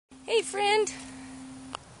Hey friend,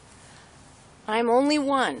 I'm only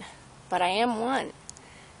one, but I am one.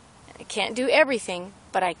 I can't do everything,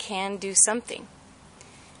 but I can do something.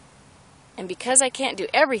 And because I can't do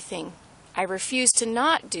everything, I refuse to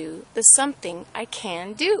not do the something I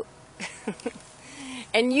can do.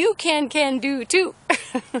 And you can do too.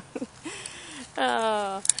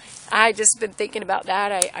 I just been thinking about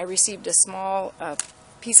that. I received a small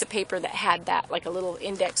piece of paper that had that, like a little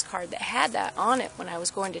index card that had that on it when I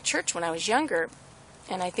was going to church when I was younger.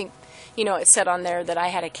 And I think, it said on there that I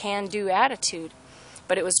had a can-do attitude.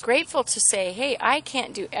 But it was grateful to say, hey, I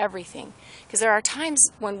can't do everything. Because there are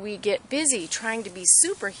times when we get busy trying to be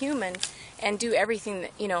superhuman and do everything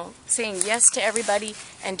that, saying yes to everybody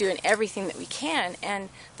and doing everything that we can. And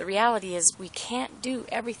the reality is we can't do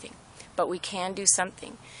everything, but we can do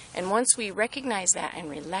something. And once we recognize that and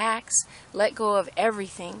relax, let go of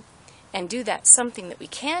everything, and do that something that we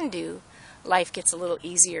can do, life gets a little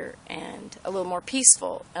easier and a little more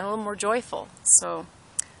peaceful and a little more joyful. So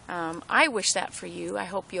I wish that for you. I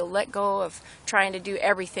hope you'll let go of trying to do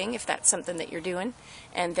everything if that's something that you're doing,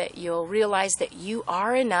 and that you'll realize that you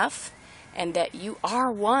are enough and that you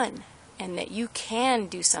are one and that you can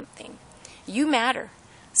do something. You matter.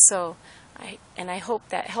 So I hope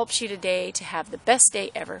that helps you today to have the best day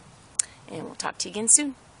ever. And we'll talk to you again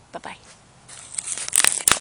soon. Bye-bye.